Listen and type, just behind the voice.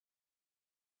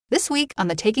This week on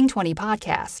the Taking 20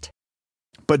 podcast.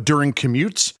 But during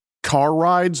commutes, car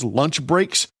rides, lunch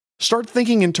breaks, start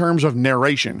thinking in terms of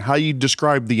narration, how you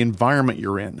describe the environment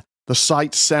you're in, the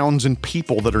sights, sounds, and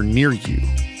people that are near you.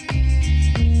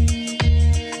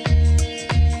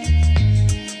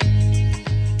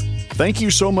 Thank you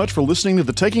so much for listening to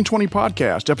the Taking 20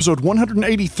 podcast, episode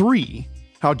 183,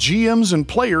 How GMs and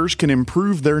Players Can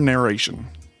Improve Their Narration.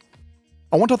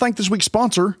 I want to thank this week's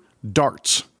sponsor,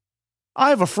 Darts.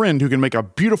 I have a friend who can make a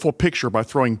beautiful picture by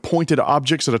throwing pointed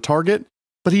objects at a target,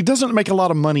 but he doesn't make a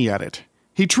lot of money at it.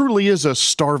 He truly is a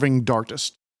starving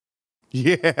dartist.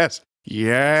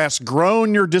 Yes,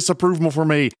 groan your disapproval for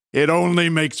me. It only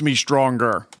makes me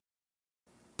stronger.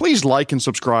 Please like and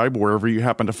subscribe wherever you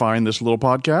happen to find this little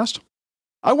podcast.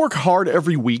 I work hard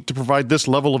every week to provide this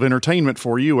level of entertainment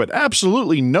for you at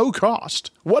absolutely no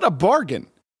cost. What a bargain!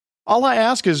 All I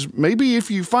ask is maybe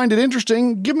if you find it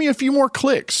interesting, give me a few more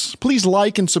clicks. Please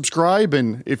like and subscribe,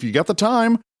 and if you got the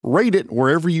time, rate it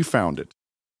wherever you found it.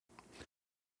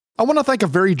 I want to thank a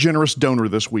very generous donor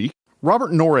this week.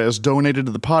 Robert Norris donated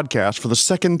to the podcast for the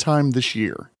second time this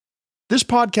year. This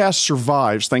podcast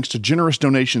survives thanks to generous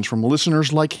donations from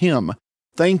listeners like him.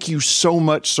 Thank you so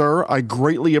much, sir. I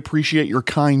greatly appreciate your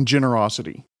kind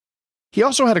generosity. He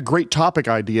also had a great topic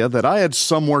idea that I had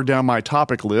somewhere down my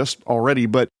topic list already,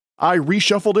 but I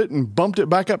reshuffled it and bumped it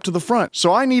back up to the front,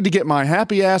 so I need to get my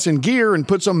happy ass in gear and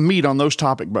put some meat on those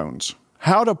topic bones.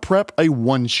 How to prep a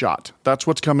one-shot. That's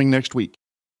what's coming next week.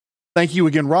 Thank you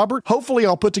again, Robert. Hopefully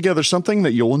I'll put together something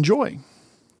that you'll enjoy.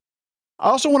 I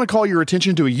also want to call your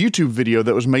attention to a YouTube video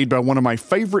that was made by one of my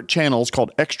favorite channels called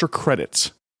Extra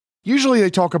Credits. Usually they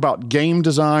talk about game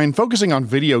design, focusing on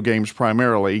video games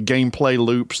primarily, gameplay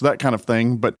loops, that kind of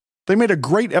thing, but they made a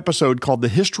great episode called The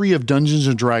History of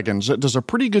Dungeons & Dragons that does a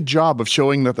pretty good job of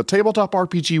showing that the tabletop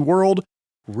RPG world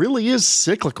really is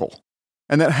cyclical,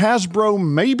 and that Hasbro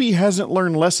maybe hasn't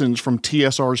learned lessons from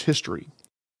TSR's history.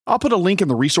 I'll put a link in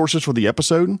the resources for the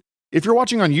episode. If you're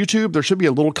watching on YouTube, there should be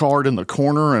a little card in the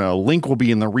corner, and a link will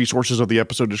be in the resources of the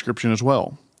episode description as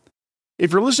well.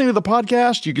 If you're listening to the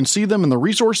podcast, you can see them in the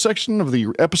resource section of the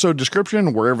episode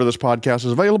description wherever this podcast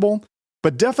is available,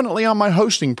 but definitely on my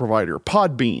hosting provider,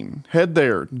 Podbean. Head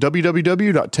there,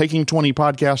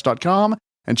 www.taking20podcast.com,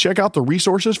 and check out the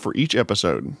resources for each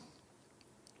episode.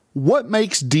 What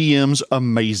makes DMs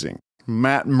amazing?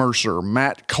 Matt Mercer,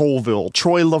 Matt Colville,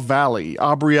 Troy LaValle,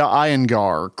 Abria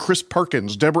Iyengar, Chris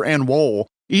Perkins, Deborah Ann Wohl,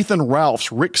 Ethan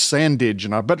Ralphs, Rick Sandidge,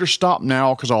 and I better stop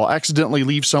now because I'll accidentally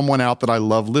leave someone out that I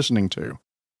love listening to.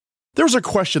 There's a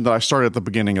question that I started at the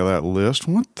beginning of that list.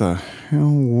 What the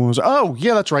hell was... Oh,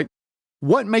 yeah, that's right.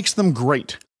 What makes them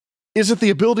great? Is it the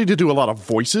ability to do a lot of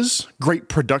voices? Great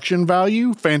production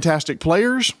value? Fantastic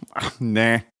players?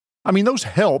 Nah. I mean, those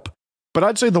help, but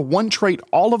I'd say the one trait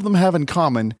all of them have in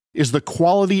common is the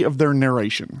quality of their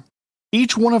narration.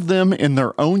 Each one of them, in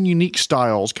their own unique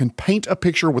styles, can paint a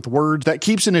picture with words that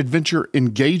keeps an adventure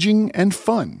engaging and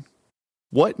fun.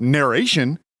 What?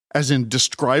 Narration? As in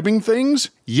describing things?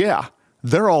 Yeah,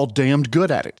 they're all damned good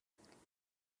at it.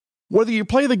 Whether you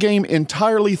play the game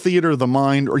entirely theater of the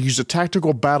mind or use a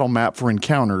tactical battle map for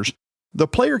encounters, the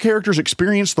player characters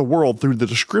experience the world through the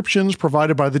descriptions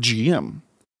provided by the GM.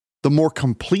 The more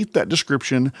complete that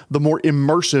description, the more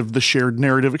immersive the shared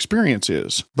narrative experience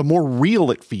is, the more real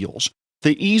it feels,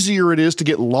 the easier it is to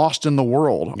get lost in the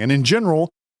world, and in general,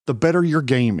 the better your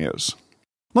game is.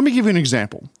 Let me give you an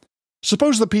example.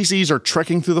 Suppose the PCs are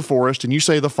trekking through the forest and you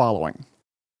say the following.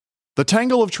 The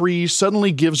tangle of trees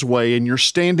suddenly gives way and you're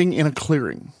standing in a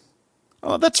clearing.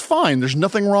 That's fine, there's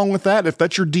nothing wrong with that. If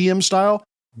that's your DM style,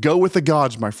 go with the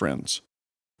gods, my friends.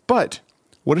 But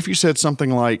what if you said something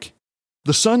like,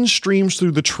 the sun streams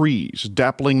through the trees,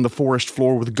 dappling the forest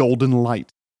floor with golden light.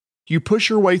 You push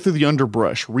your way through the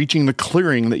underbrush, reaching the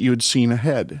clearing that you had seen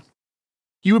ahead.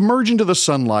 You emerge into the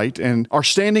sunlight and are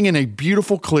standing in a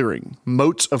beautiful clearing,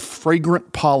 motes of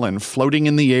fragrant pollen floating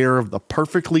in the air of the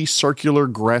perfectly circular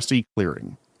grassy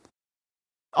clearing.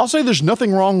 I'll say there's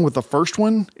nothing wrong with the first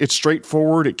one. It's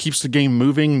straightforward, it keeps the game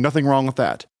moving, nothing wrong with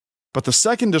that. But the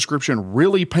second description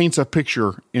really paints a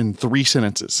picture in 3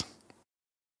 sentences.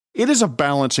 It is a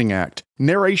balancing act.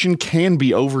 Narration can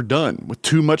be overdone, with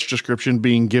too much description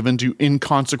being given to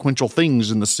inconsequential things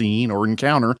in the scene or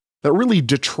encounter that really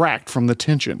detract from the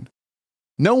tension.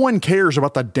 No one cares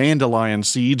about the dandelion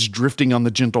seeds drifting on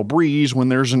the gentle breeze when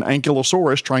there's an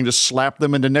ankylosaurus trying to slap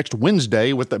them into next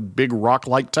Wednesday with a big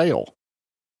rock-like tail.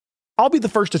 I'll be the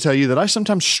first to tell you that I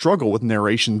sometimes struggle with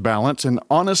narration balance, and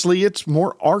honestly, it's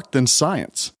more art than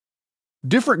science.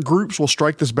 Different groups will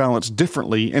strike this balance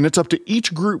differently, and it's up to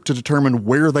each group to determine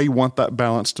where they want that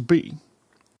balance to be.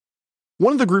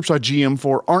 One of the groups I GM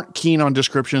for aren't keen on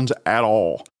descriptions at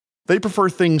all. They prefer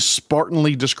things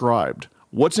spartanly described.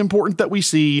 What's important that we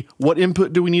see? What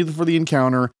input do we need for the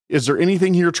encounter? Is there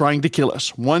anything here trying to kill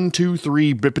us? 1, 2,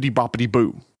 3, bippity boppity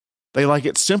boo. They like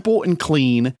it simple and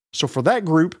clean, so for that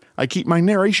group, I keep my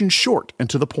narration short and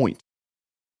to the point.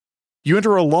 You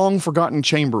enter a long-forgotten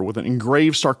chamber with an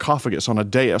engraved sarcophagus on a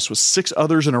dais with 6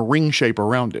 others in a ring shape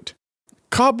around it.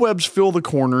 Cobwebs fill the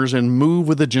corners and move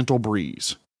with a gentle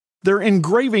breeze. There are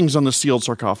engravings on the sealed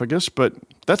sarcophagus, but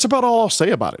that's about all I'll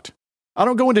say about it. I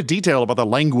don't go into detail about the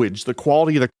language, the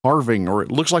quality of the carving, or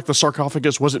it looks like the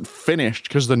sarcophagus wasn't finished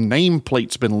because the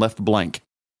nameplate's been left blank.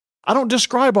 I don't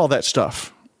describe all that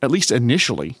stuff, at least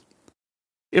initially.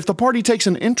 If the party takes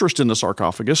an interest in the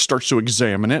sarcophagus, starts to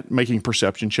examine it, making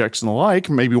perception checks and the like,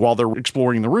 maybe while they're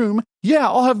exploring the room, yeah,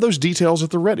 I'll have those details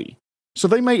at the ready. So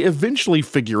they may eventually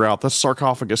figure out the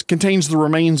sarcophagus contains the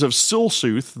remains of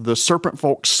Silsooth, the serpent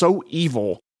folk so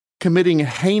evil, committing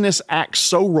heinous acts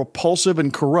so repulsive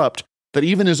and corrupt that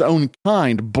even his own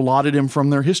kind blotted him from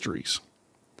their histories.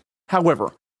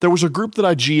 However, there was a group that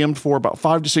I GM'd for about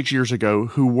 5 to 6 years ago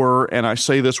who were, and I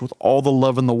say this with all the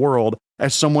love in the world,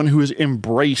 as someone who has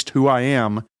embraced who I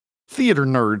am, theater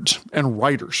nerds and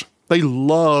writers. They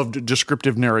loved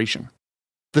descriptive narration.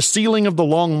 The ceiling of the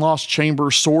long-lost chamber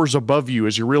soars above you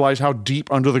as you realize how deep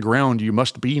under the ground you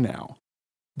must be now.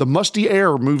 The musty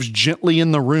air moves gently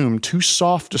in the room, too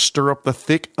soft to stir up the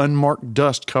thick, unmarked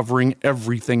dust covering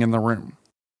everything in the room.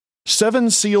 7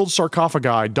 sealed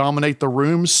sarcophagi dominate the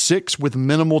room, 6 with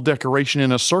minimal decoration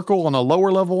in a circle on a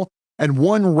lower level, and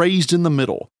 1 raised in the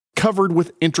middle, covered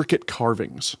with intricate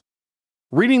carvings.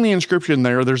 Reading the inscription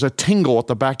there's a tingle at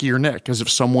the back of your neck as if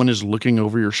someone is looking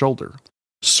over your shoulder.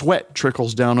 Sweat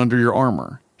trickles down under your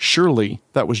armor. Surely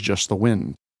that was just the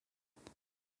wind.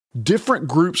 Different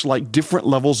groups like different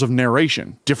levels of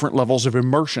narration, different levels of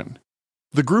immersion.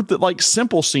 The group that likes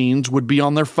simple scenes would be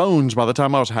on their phones by the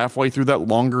time I was halfway through that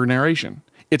longer narration.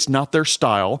 It's not their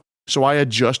style, so I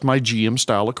adjust my GM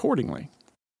style accordingly.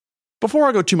 Before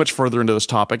I go too much further into this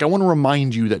topic, I want to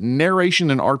remind you that narration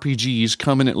in RPGs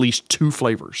come in at least 2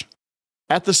 flavors.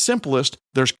 At the simplest,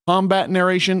 there's combat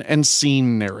narration and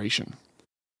scene narration.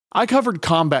 I covered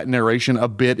combat narration a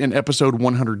bit in episode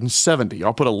 170.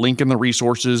 I'll put a link in the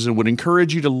resources and would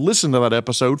encourage you to listen to that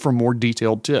episode for more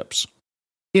detailed tips.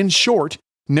 In short,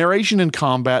 narration in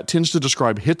combat tends to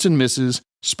describe hits and misses,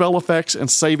 spell effects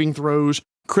and saving throws,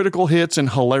 critical hits, and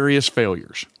hilarious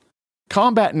failures.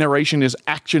 Combat narration is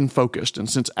action-focused, and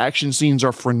since action scenes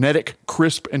are frenetic,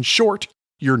 crisp, and short,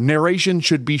 your narration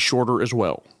should be shorter as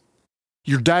well.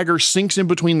 Your dagger sinks in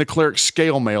between the cleric's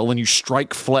scale mail and you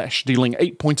strike flesh, dealing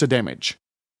 8 points of damage.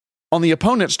 On the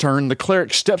opponent's turn, the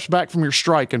cleric steps back from your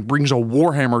strike and brings a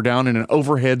warhammer down in an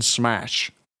overhead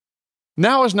smash.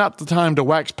 Now is not the time to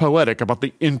wax poetic about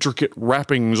the intricate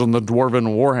wrappings on the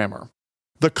dwarven warhammer.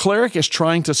 The cleric is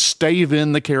trying to stave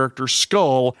in the character's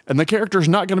skull, and the character's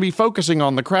not going to be focusing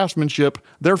on the craftsmanship,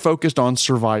 they're focused on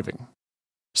surviving.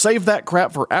 Save that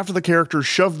crap for after the character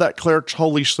shoved that cleric's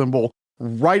holy symbol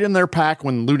right in their pack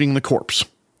when looting the corpse.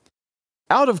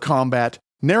 Out of combat,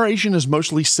 narration is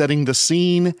mostly setting the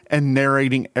scene and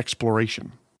narrating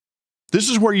exploration.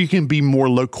 This is where you can be more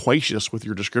loquacious with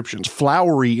your descriptions,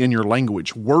 flowery in your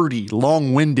language, wordy,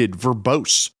 long-winded,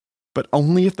 verbose, but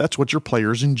only if that's what your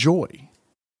players enjoy.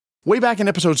 Way back in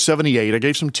episode 78, I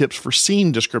gave some tips for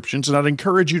scene descriptions, and I'd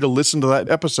encourage you to listen to that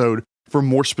episode for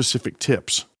more specific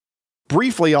tips.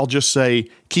 Briefly, I'll just say,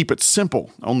 keep it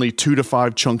simple, only 2 to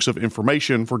 5 chunks of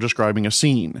information for describing a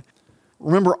scene.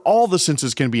 Remember, all the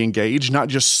senses can be engaged, not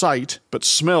just sight, but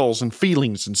smells and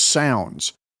feelings and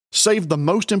sounds. Save the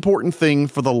most important thing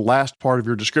for the last part of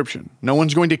your description. No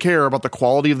one's going to care about the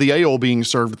quality of the ale being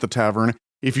served at the tavern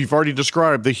if you've already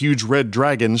described the huge red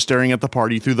dragon staring at the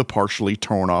party through the partially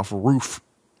torn off roof.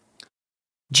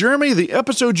 Jeremy, the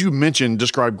episode you mentioned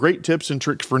described great tips and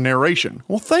tricks for narration.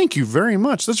 Well, thank you very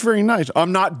much. That's very nice.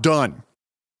 I'm not done.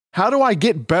 How do I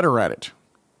get better at it?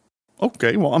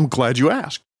 Okay, well, I'm glad you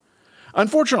asked.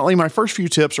 Unfortunately, my first few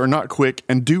tips are not quick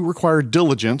and do require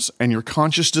diligence and your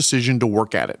conscious decision to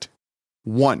work at it.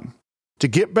 1. To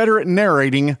get better at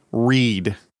narrating,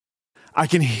 read. I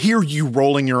can hear you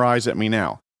rolling your eyes at me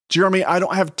now. Jeremy, I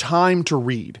don't have time to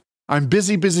read. I'm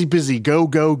busy, go,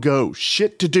 go, go.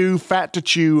 Shit to do, fat to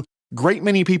chew, great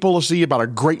many people to see about a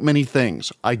great many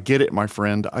things. I get it, my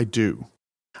friend, I do.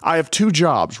 I have 2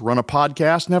 jobs, run a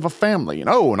podcast and have a family. And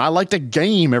I like to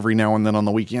game every now and then on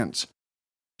the weekends.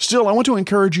 Still, I want to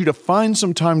encourage you to find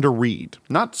some time to read.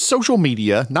 Not social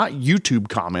media, not YouTube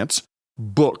comments.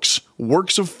 Books,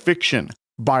 works of fiction,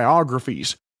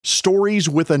 biographies, stories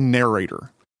with a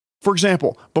narrator. For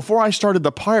example, before I started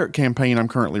the pirate campaign I'm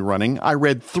currently running, I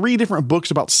read 3 different books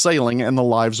about sailing and the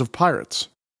lives of pirates.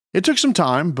 It took some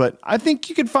time, but I think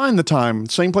you could find the time,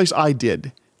 same place I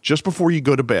did, just before you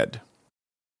go to bed.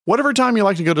 Whatever time you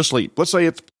like to go to sleep, let's say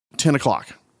it's 10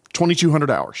 o'clock, 2200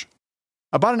 hours.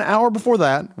 About an hour before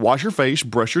that, wash your face,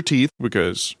 brush your teeth,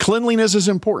 because cleanliness is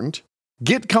important.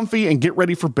 Get comfy and get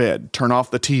ready for bed. Turn off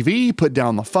the TV, put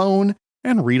down the phone,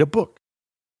 and read a book.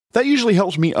 That usually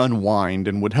helps me unwind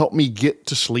and would help me get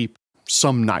to sleep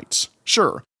some nights.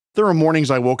 Sure, there are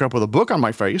mornings I woke up with a book on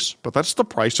my face, but that's the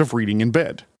price of reading in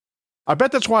bed. I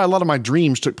bet that's why a lot of my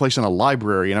dreams took place in a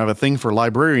library, and I have a thing for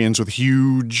librarians with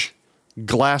huge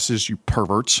glasses, you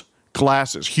perverts.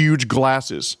 Glasses, huge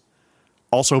glasses.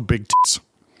 Also big tits.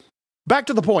 Back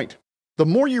to the point. The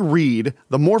more you read,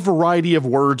 the more variety of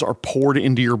words are poured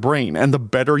into your brain, and the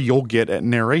better you'll get at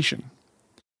narration.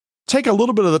 Take a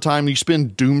little bit of the time you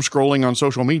spend doom scrolling on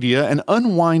social media and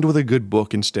unwind with a good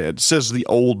book instead, says the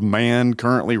old man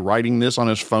currently writing this on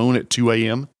his phone at 2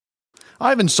 a.m. I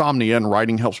have insomnia and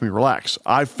writing helps me relax.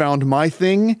 I've found my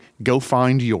thing, go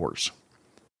find yours.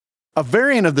 A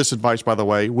variant of this advice, by the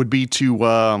way, would be to,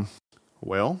 I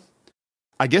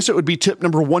guess it would be tip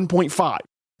number 1.5.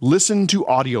 Listen to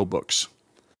audiobooks.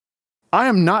 I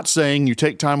am not saying you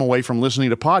take time away from listening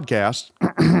to podcasts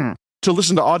to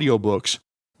listen to audiobooks,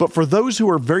 but for those who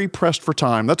are very pressed for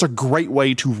time, that's a great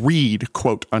way to read,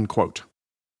 quote unquote.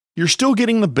 You're still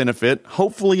getting the benefit,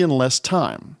 hopefully in less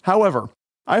time. However,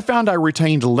 I found I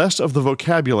retained less of the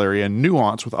vocabulary and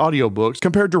nuance with audiobooks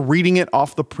compared to reading it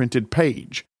off the printed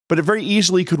page, but it very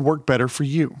easily could work better for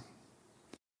you.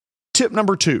 Tip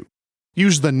number 2.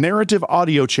 Use the narrative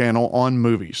audio channel on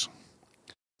movies.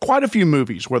 Quite a few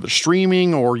movies, whether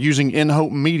streaming or using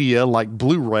in-home media like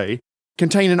Blu-ray,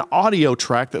 contain an audio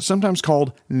track that's sometimes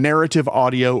called narrative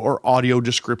audio or audio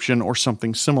description or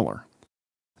something similar.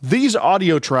 These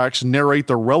audio tracks narrate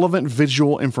the relevant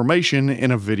visual information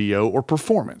in a video or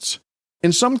performance.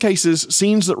 In some cases,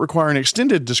 scenes that require an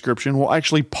extended description will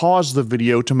actually pause the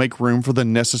video to make room for the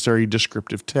necessary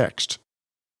descriptive text.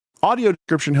 Audio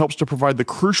description helps to provide the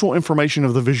crucial information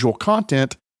of the visual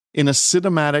content in a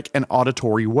cinematic and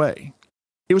auditory way.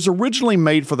 It was originally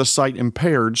made for the sight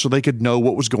impaired so they could know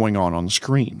what was going on the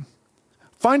screen.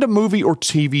 Find a movie or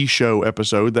TV show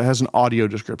episode that has an audio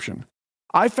description.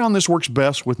 I found this works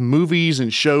best with movies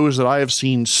and shows that I have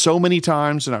seen so many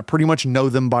times and I pretty much know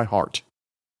them by heart.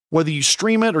 Whether you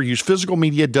stream it or use physical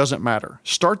media doesn't matter.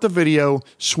 Start the video,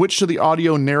 switch to the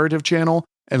audio narrative channel,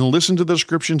 and listen to the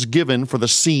descriptions given for the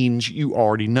scenes you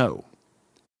already know.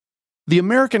 The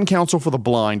American Council for the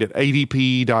Blind at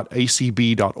adp.acb.org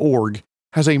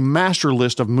has a master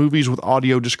list of movies with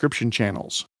audio description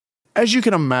channels. As you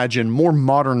can imagine, more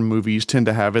modern movies tend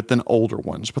to have it than older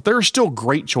ones, but there are still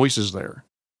great choices there.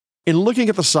 In looking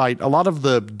at the site, a lot of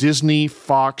the Disney,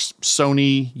 Fox,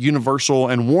 Sony, Universal,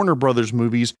 and Warner Brothers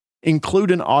movies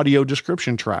include an audio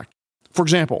description track. For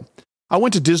example, I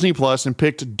went to Disney Plus and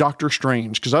picked Doctor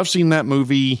Strange because I've seen that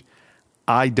movie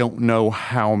I don't know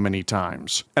how many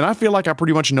times, and I feel like I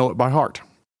pretty much know it by heart.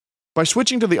 By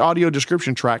switching to the audio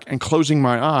description track and closing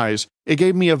my eyes, it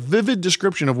gave me a vivid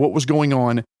description of what was going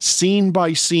on scene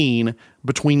by scene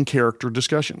between character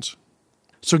discussions.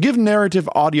 So give narrative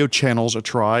audio channels a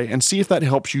try and see if that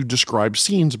helps you describe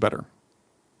scenes better.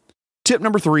 Tip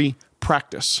number 3,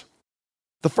 practice.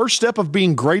 The first step of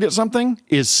being great at something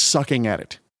is sucking at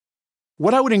it.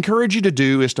 What I would encourage you to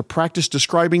do is to practice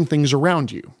describing things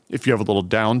around you. If you have a little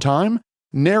downtime,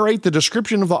 narrate the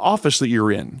description of the office that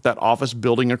you're in, that office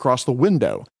building across the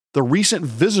window, the recent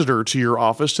visitor to your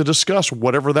office to discuss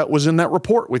whatever that was in that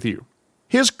report with you.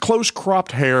 His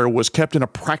close-cropped hair was kept in a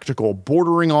practical,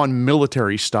 bordering on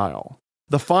military style.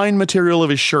 The fine material of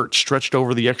his shirt stretched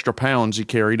over the extra pounds he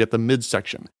carried at the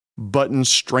midsection, buttons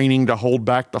straining to hold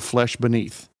back the flesh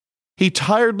beneath. He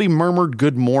tiredly murmured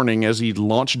good morning as he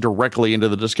launched directly into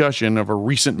the discussion of a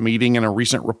recent meeting and a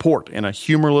recent report in a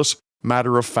humorless,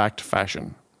 matter-of-fact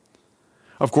fashion.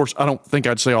 Of course, I don't think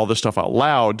I'd say all this stuff out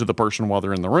loud to the person while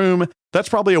they're in the room. That's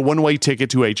probably a one-way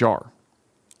ticket to HR.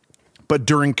 But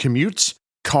during commutes,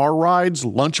 car rides,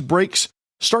 lunch breaks,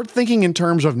 start thinking in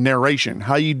terms of narration,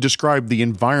 how you describe the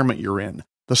environment you're in,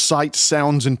 the sights,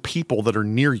 sounds, and people that are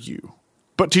near you.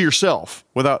 But to yourself,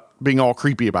 without being all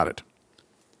creepy about it.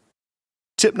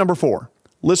 Tip number 4,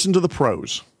 listen to the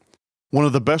pros. One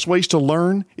of the best ways to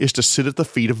learn is to sit at the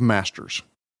feet of masters.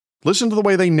 Listen to the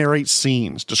way they narrate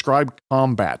scenes, describe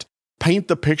combat, paint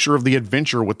the picture of the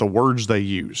adventure with the words they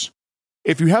use.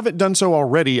 If you haven't done so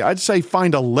already, I'd say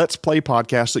find a Let's Play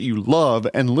podcast that you love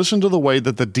and listen to the way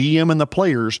that the DM and the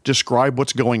players describe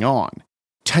what's going on.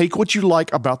 take what you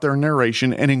like about their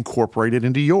narration and incorporate it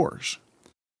into yours.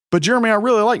 But Jeremy, I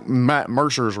really like Matt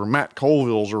Mercer's or Matt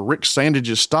Colville's or Rick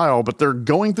Sandage's style, but they're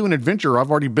going through an adventure I've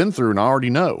already been through and I already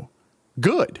know.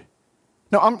 Good.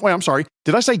 No, I'm sorry.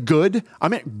 Did I say good? I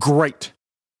meant great.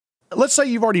 Let's say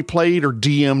you've already played or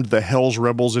DM'd the Hell's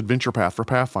Rebels adventure path for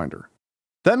Pathfinder.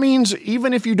 That means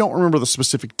even if you don't remember the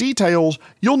specific details,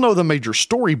 you'll know the major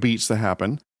story beats that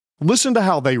happen. Listen to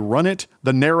how they run it,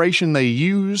 the narration they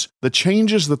use, the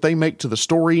changes that they make to the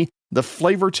story, the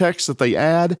flavor text that they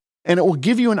add, and it will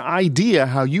give you an idea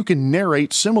how you can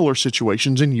narrate similar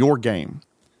situations in your game.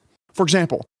 For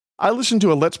example, I listened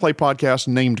to a Let's Play podcast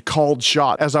named Called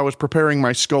Shot as I was preparing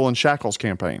my Skull and Shackles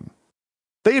campaign.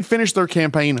 They had finished their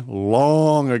campaign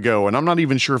long ago, and I'm not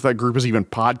even sure if that group is even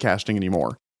podcasting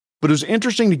anymore. But it was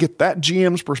interesting to get that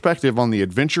GM's perspective on the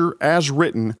adventure as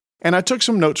written, and I took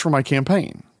some notes for my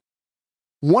campaign.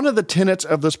 One of the tenets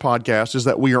of this podcast is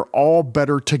that we are all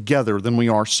better together than we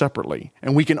are separately,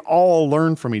 and we can all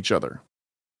learn from each other.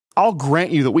 I'll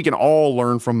grant you that we can all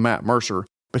learn from Matt Mercer,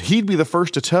 but he'd be the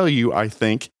first to tell you, I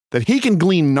think, that he can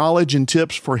glean knowledge and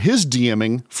tips for his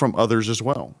DMing from others as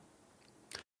well.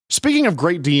 Speaking of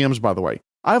great DMs, by the way,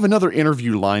 I have another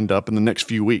interview lined up in the next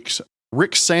few weeks.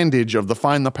 Rick Sandage of the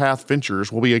Find the Path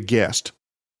Ventures will be a guest.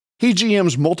 He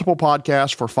GMs multiple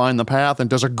podcasts for Find the Path and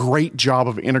does a great job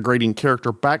of integrating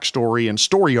character backstory and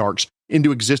story arcs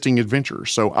into existing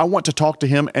adventures, so I want to talk to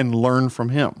him and learn from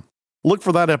him. Look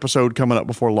for that episode coming up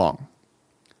before long.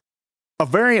 A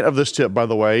variant of this tip, by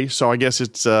the way, so I guess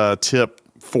it's tip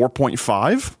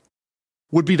 4.5,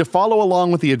 would be to follow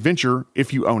along with the adventure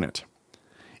if you own it.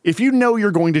 If you know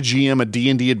you're going to GM a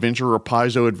D&D adventure or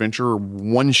Paizo adventure or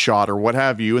one-shot or what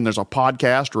have you, and there's a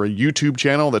podcast or a YouTube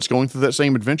channel that's going through that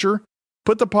same adventure,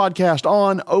 put the podcast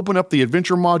on, open up the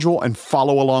adventure module, and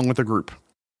follow along with the group.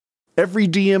 Every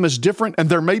DM is different, and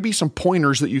there may be some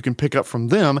pointers that you can pick up from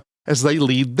them as they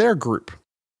lead their group.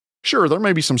 Sure, there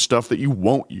may be some stuff that you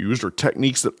won't use or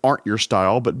techniques that aren't your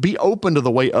style, but be open to the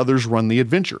way others run the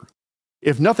adventure.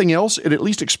 If nothing else, it at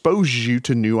least exposes you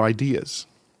to new ideas.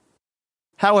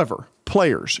 However,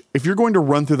 players, if you're going to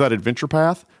run through that adventure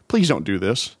path, please don't do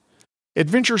this.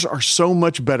 Adventures are so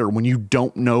much better when you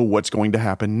don't know what's going to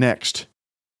happen next.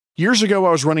 Years ago,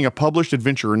 I was running a published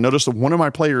adventure and noticed that one of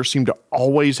my players seemed to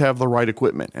always have the right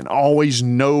equipment and always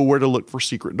know where to look for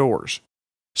secret doors.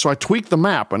 So I tweaked the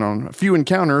map and on a few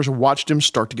encounters watched him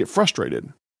start to get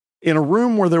frustrated. In a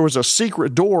room where there was a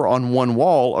secret door on one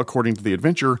wall, according to the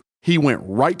adventure, he went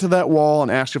right to that wall and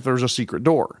asked if there was a secret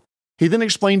door. He then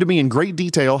explained to me in great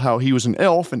detail how he was an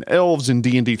elf and elves in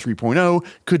D&D 3.0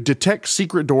 could detect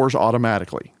secret doors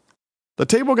automatically. The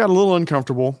table got a little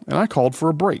uncomfortable and I called for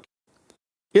a break.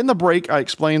 In the break, I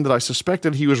explained that I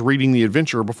suspected he was reading the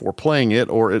adventure before playing it,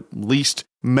 or at least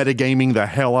metagaming the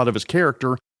hell out of his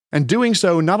character, and doing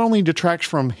so not only detracts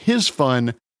from his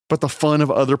fun, but the fun of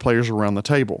other players around the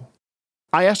table.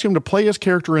 I asked him to play his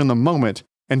character in the moment,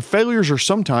 and failures are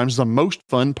sometimes the most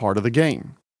fun part of the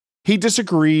game. He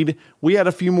disagreed, we had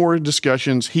a few more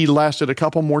discussions, he lasted a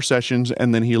couple more sessions,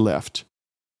 and then he left.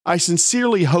 I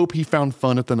sincerely hope he found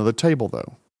fun at the end of the table,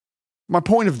 though. My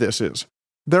point of this is,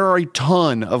 there are a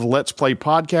ton of Let's Play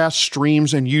podcasts,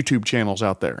 streams, and YouTube channels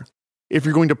out there. If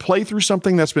you're going to play through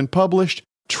something that's been published,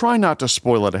 try not to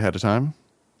spoil it ahead of time.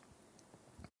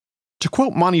 To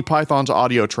quote Monty Python's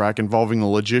audio track involving the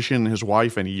logician, his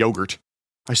wife, and yogurt,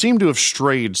 I seem to have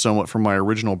strayed somewhat from my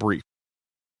original brief.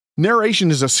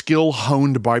 Narration is a skill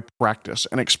honed by practice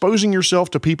and exposing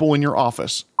yourself to people in your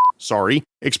office.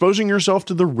 Exposing yourself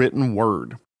to the written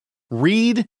word.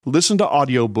 Read, listen to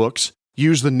audiobooks,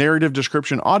 use the narrative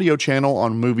description audio channel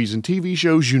on movies and TV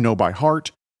shows you know by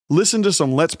heart, listen to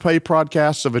some Let's Play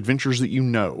podcasts of adventures that you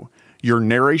know. Your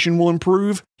narration will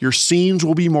improve, your scenes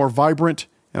will be more vibrant,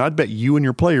 and I'd bet you and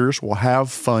your players will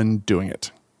have fun doing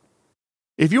it.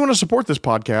 If you want to support this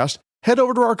podcast, head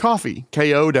over to our Ko-fi,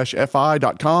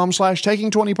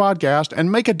 ko-fi.com/taking20podcast,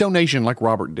 and make a donation like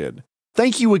Robert did.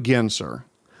 Thank you again, sir.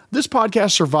 This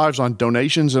podcast survives on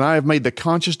donations, and I have made the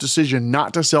conscious decision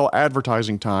not to sell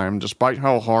advertising time, despite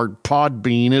how hard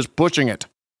Podbean is pushing it.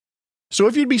 So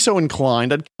if you'd be so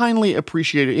inclined, I'd kindly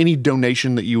appreciate any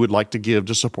donation that you would like to give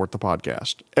to support the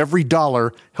podcast. Every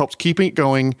dollar helps keep it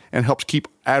going and helps keep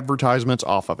advertisements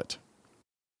off of it.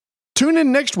 Tune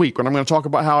in next week when I'm going to talk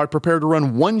about how I prepare to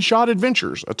run one-shot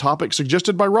adventures, a topic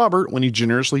suggested by Robert when he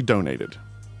generously donated.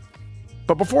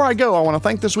 But before I go, I want to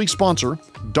thank this week's sponsor,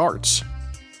 Darts.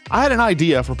 I had an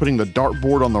idea for putting the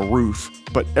dartboard on the roof,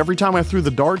 but every time I threw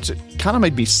the darts, it kind of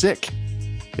made me sick.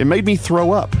 It made me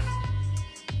throw up.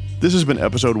 This has been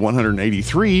episode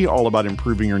 183, all about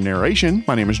improving your narration.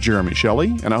 My name is Jeremy Shelley,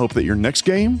 and I hope that your next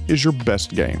game is your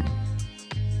best game.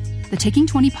 The Taking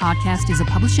 20 podcast is a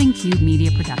Publishing Cube media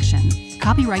production.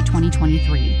 Copyright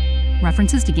 2023.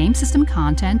 References to game system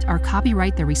content are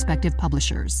copyright their respective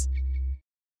publishers.